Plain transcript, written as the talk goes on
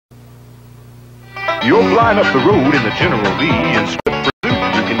You're flying up the road in the General Lee in swift pursuit.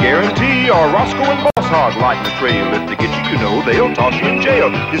 You can guarantee our Roscoe and Boss Hog lighten the trail. If they get you, you know they'll toss you in jail.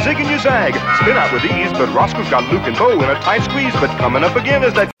 You zig and you zag, spin out with ease, but Roscoe's got Luke and Bo in a tight squeeze. But coming up again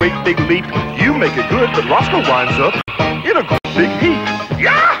is that great big leap. You make it good, but Roscoe winds up in a great big heap.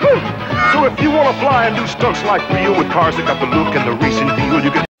 Yahoo! So if you want to fly and do stunts like real with cars that got the look and the racing feel,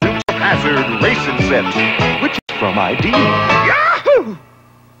 you can do Hazard racing sets, which is from ID. Yahoo!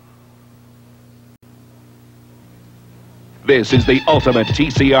 This is the ultimate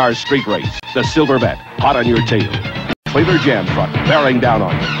TCR street race. The Silvervet, hot on your tail. Trailer jam truck bearing down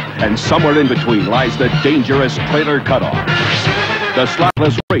on you. And somewhere in between lies the dangerous trailer cutoff. The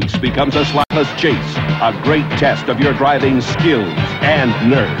slotless race becomes a slotless chase. A great test of your driving skills and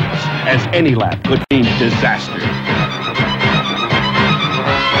nerves, as any lap could mean disaster.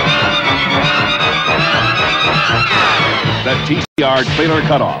 The TCR trailer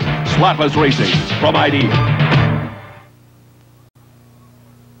cutoff. Slotless racing from ID.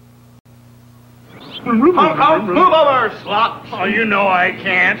 Move over, slot. Oh, you know I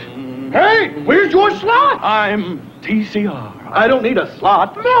can't. Hey, where's your slot? I'm TCR. I don't need a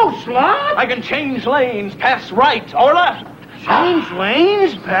slot. No slot? I can change lanes, pass right or left. Change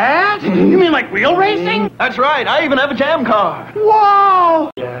lanes, Pat? You mean like wheel racing? That's right. I even have a jam car. Wow!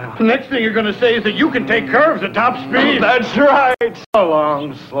 Yeah. The next thing you're going to say is that you can take curves at top speed. That's right. So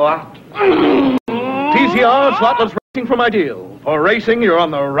long, slot. TCR slotless racing from Ideal. For racing, you're on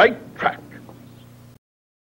the right track.